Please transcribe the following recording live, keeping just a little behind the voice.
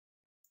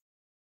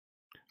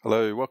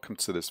Hello, welcome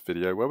to this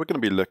video where we're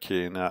going to be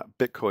looking at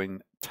Bitcoin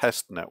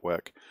test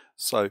network.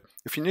 So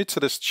if you're new to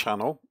this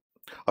channel,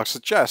 I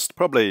suggest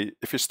probably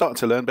if you're starting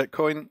to learn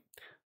Bitcoin,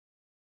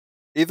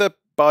 either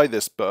buy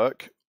this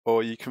book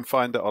or you can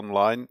find it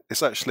online.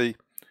 It's actually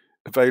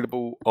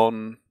available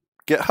on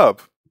GitHub.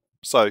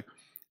 So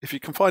if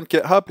you can find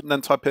GitHub and then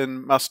type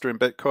in Mastering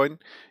Bitcoin,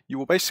 you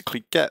will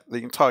basically get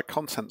the entire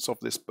contents of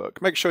this book.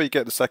 Make sure you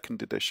get the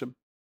second edition.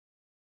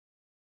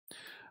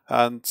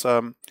 And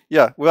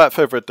yeah, without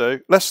further ado,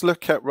 let's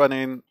look at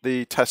running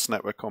the test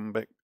network on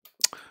the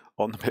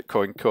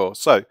Bitcoin core.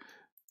 So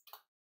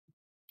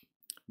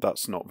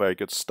that's not a very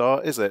good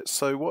start, is it?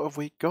 So what have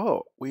we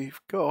got? We've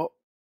got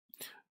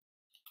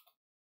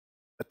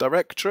a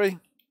directory.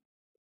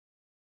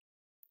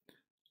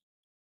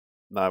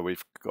 Now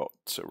we've got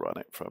to run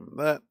it from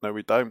there. No,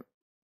 we don't.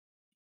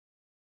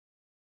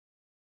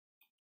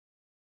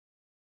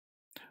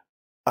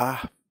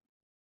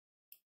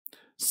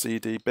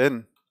 CD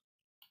bin.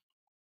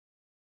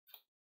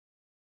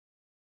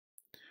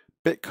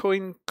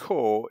 Bitcoin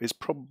core is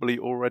probably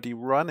already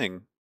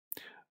running.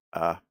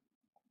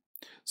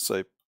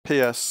 So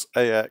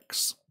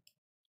psax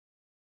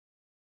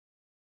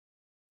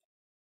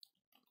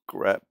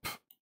grep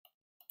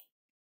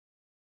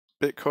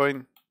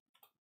Bitcoin,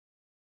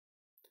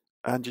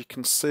 and you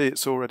can see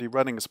it's already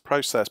running as a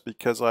process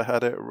because I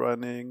had it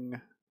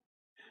running.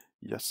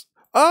 Yes.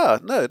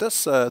 No,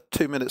 that's 2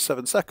 minutes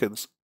 7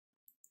 seconds.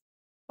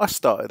 I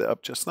started it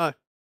up just now.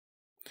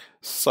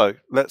 So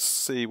let's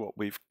see what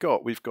we've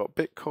got. We've got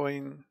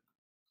Bitcoin.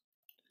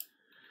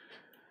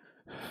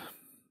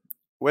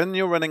 When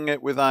you're running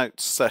it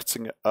without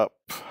setting it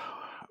up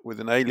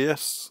with an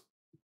alias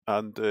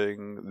and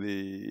doing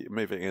the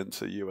moving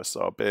into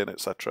USR bin,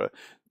 etc.,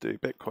 do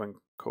Bitcoin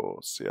core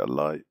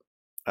CLI,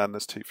 and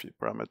there's 2 few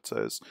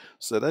parameters.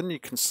 So then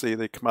you can see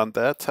the command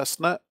there,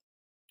 testnet,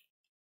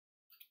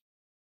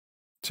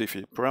 2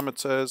 few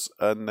parameters,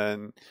 and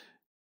then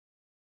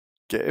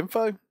get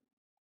info.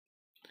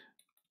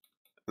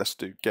 Let's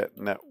do get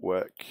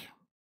network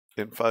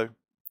info.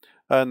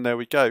 And there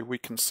we go. We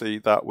can see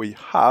that we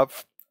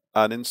have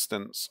an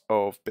instance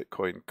of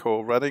Bitcoin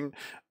core running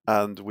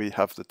and we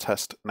have the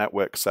test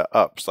network set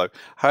up. So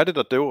how did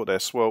I do all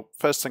this? Well,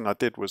 first thing I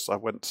did was I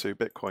went to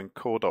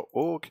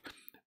bitcoincore.org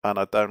and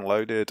I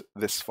downloaded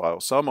this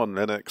file. So I'm on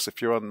Linux.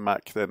 If you're on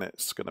Mac, then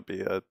it's going to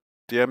be a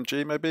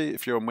DMG maybe.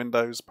 If you're on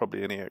Windows,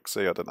 probably an exe,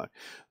 I don't know.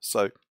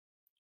 So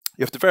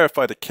you have to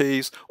verify the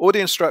keys, all the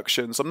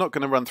instructions. I'm not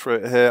going to run through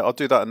it here. I'll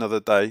do that another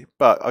day,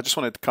 but I just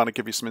wanted to kind of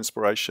give you some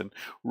inspiration.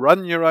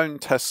 Run your own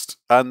test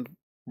and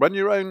run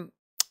your own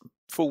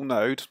full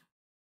node.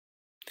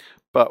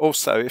 But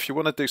also, if you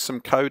want to do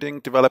some coding,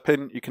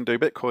 developing, you can do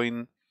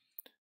Bitcoin.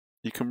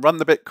 You can run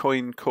the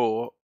Bitcoin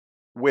core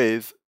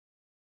with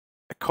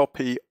a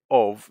copy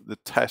of the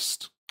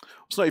test.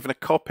 It's not even a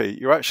copy.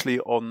 You're actually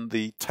on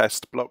the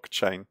test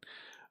blockchain.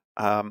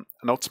 And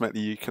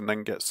ultimately, you can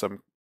then get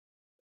some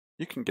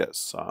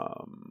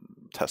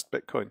test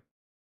Bitcoin,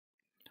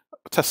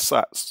 test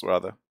sats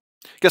rather.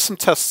 Get some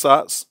test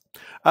sats,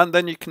 and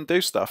then you can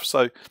do stuff.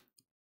 So,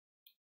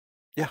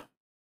 yeah,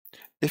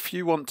 if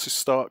you want to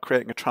start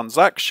creating a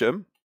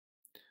transaction,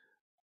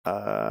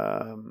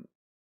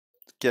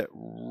 get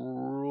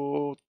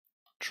raw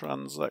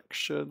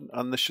transaction,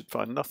 and this should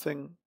find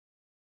nothing.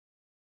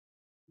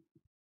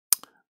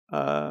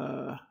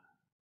 Yeah,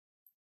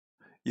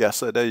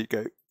 so there you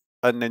go.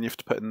 And then you have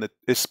to put in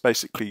it's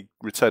basically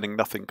returning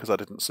nothing because I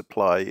didn't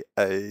supply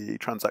a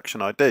transaction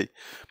ID.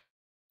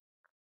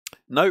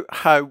 Note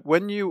how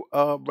when you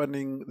are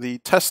running the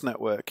test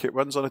network, it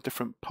runs on a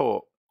different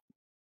port.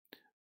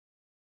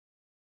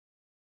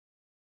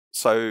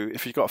 So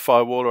if you've got a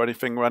firewall or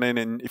anything running,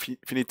 and if you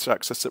need to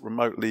access it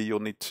remotely,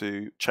 you'll need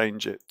to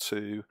change it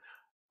to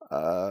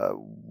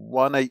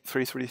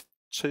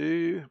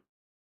 18332.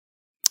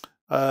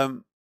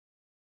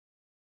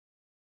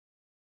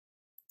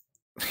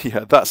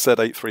 Yeah, that said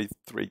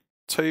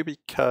 8332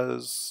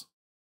 because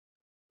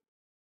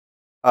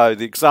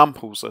the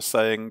examples are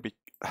saying,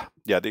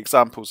 yeah, the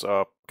examples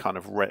are kind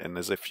of written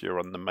as if you're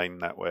on the main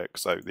network.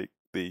 So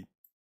the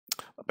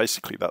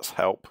basically that's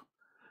help.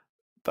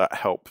 That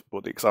help,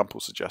 or the example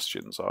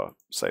suggestions are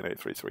saying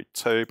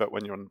 8332, but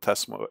when you're on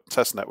the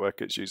test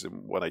network, it's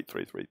using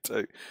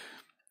 18332.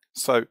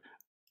 So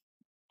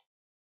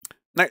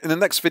in the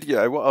next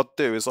video, what I'll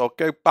do is I'll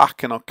go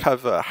back and I'll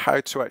cover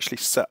how to actually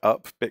set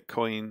up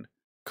Bitcoin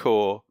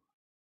core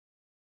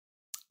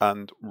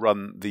and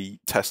run the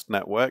test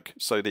network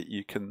so that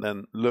you can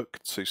then look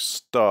to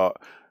start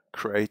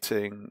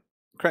creating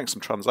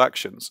some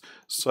transactions.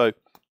 So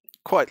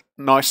quite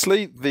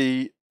nicely,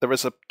 there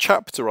is a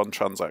chapter on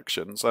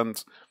transactions,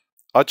 and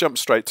I jumped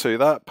straight to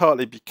that,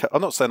 partly because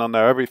I'm not saying I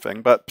know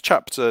everything, but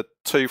chapter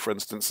 2, for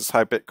instance, is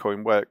how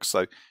Bitcoin works.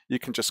 So you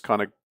can just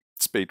kind of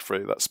speed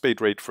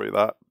read through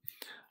that.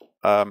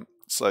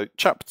 So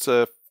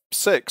chapter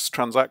 6,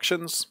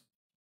 transactions.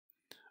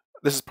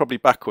 This is probably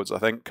backwards, I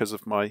think, because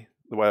of the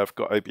way I've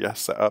got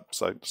OBS set up.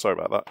 So sorry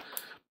about that.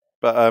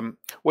 But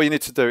what you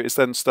need to do is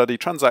then study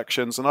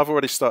transactions, and I've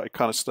already started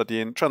kind of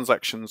studying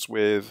transactions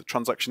with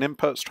transaction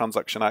inputs,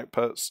 transaction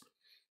outputs.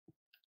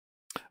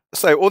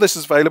 So all this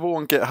is available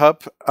on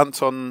GitHub.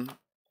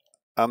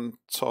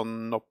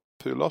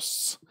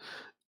 Antonopoulos.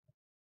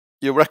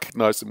 You'll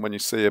recognize him when you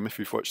see him if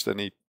you've watched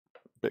any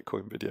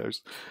Bitcoin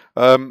videos,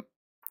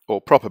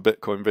 or proper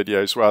Bitcoin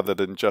videos rather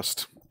than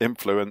just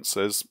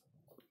influencers.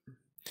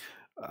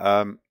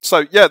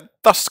 So yeah,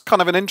 that's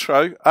kind of an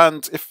intro,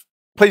 and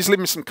please leave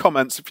me some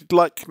comments if you'd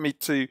like me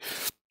to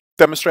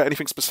demonstrate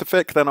anything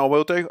specific, then I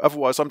will do.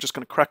 Otherwise, I'm just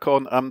going to crack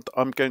on, and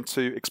I'm going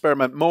to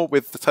experiment more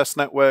with the test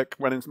network,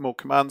 running more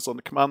commands on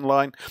the command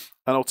line,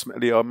 and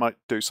ultimately I might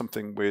do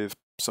something with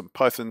some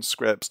Python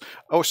scripts.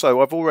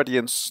 Also, I've already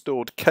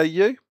installed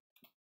KU,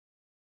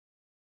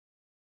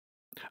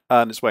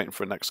 and it's waiting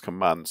for the next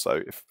command.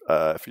 So if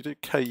you do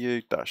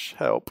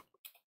ku-help,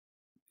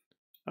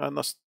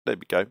 and there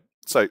we go.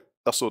 So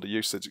that's all the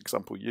usage,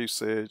 example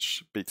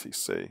usage,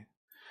 BTC.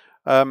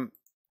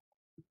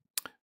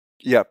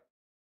 Yeah,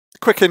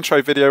 quick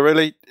intro video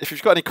really. If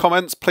you've got any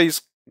comments,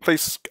 please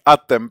add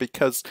them,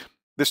 because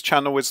this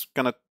channel is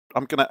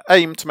I'm gonna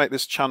aim to make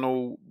this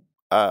channel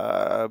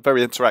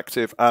very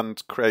interactive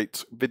and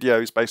create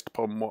videos based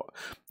upon what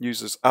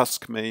users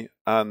ask me,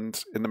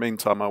 and in the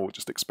meantime I will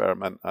just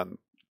experiment and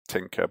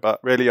tinker. But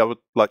really I would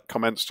like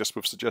comments just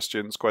with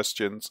suggestions,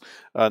 questions,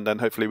 and then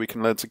hopefully we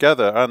can learn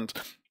together and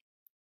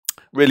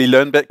really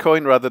learn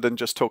Bitcoin rather than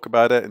just talk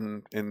about it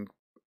and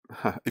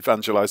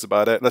evangelize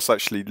about it. Let's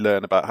actually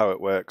learn about how it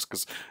works,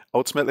 because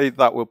ultimately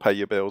that will pay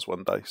your bills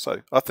one day.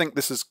 So I think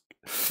this is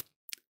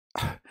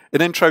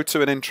an intro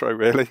to an intro,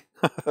 really.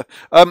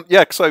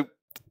 Yeah, so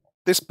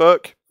this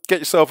book, get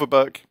yourself a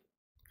book.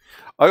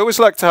 I always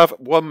like to have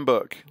one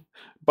book.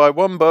 Buy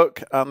one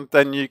book, and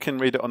then you can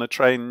read it on a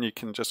train. You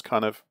can just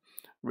kind of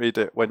read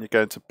it when you're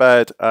going to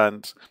bed,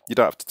 and you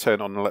don't have to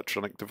turn on an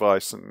electronic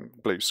device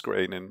and blue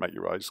screen and make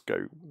your eyes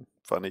go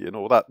funny and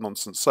all that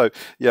nonsense. So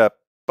yeah,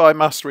 buy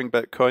Mastering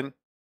Bitcoin,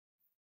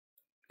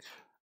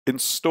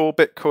 install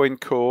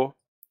Bitcoin Core,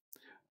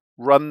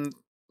 run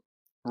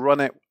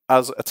it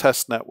as a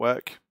test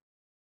network,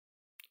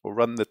 or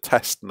run the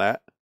test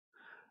net,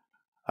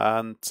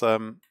 and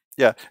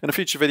yeah, in a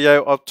future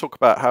video I'll talk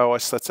about how I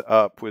set it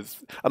up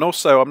with, and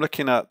also I'm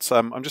looking at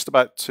I'm just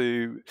about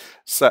to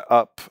set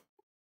up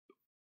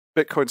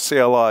Bitcoin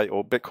CLI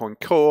or Bitcoin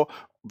Core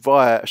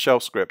via a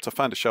shell script. I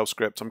found a shell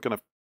script. I'm going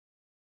to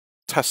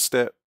test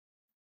it,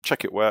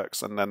 check it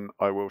works, and then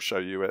I will show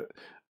you it.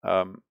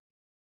 In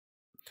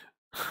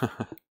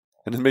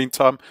the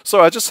meantime,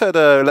 sorry, I just heard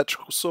an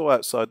electrical saw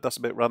outside. That's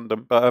a bit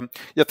random, but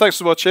yeah, thanks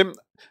for watching.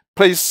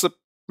 Please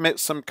submit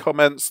some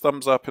comments,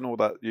 thumbs up, and all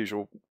that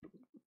usual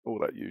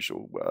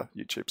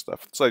YouTube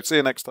stuff. So see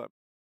you next time.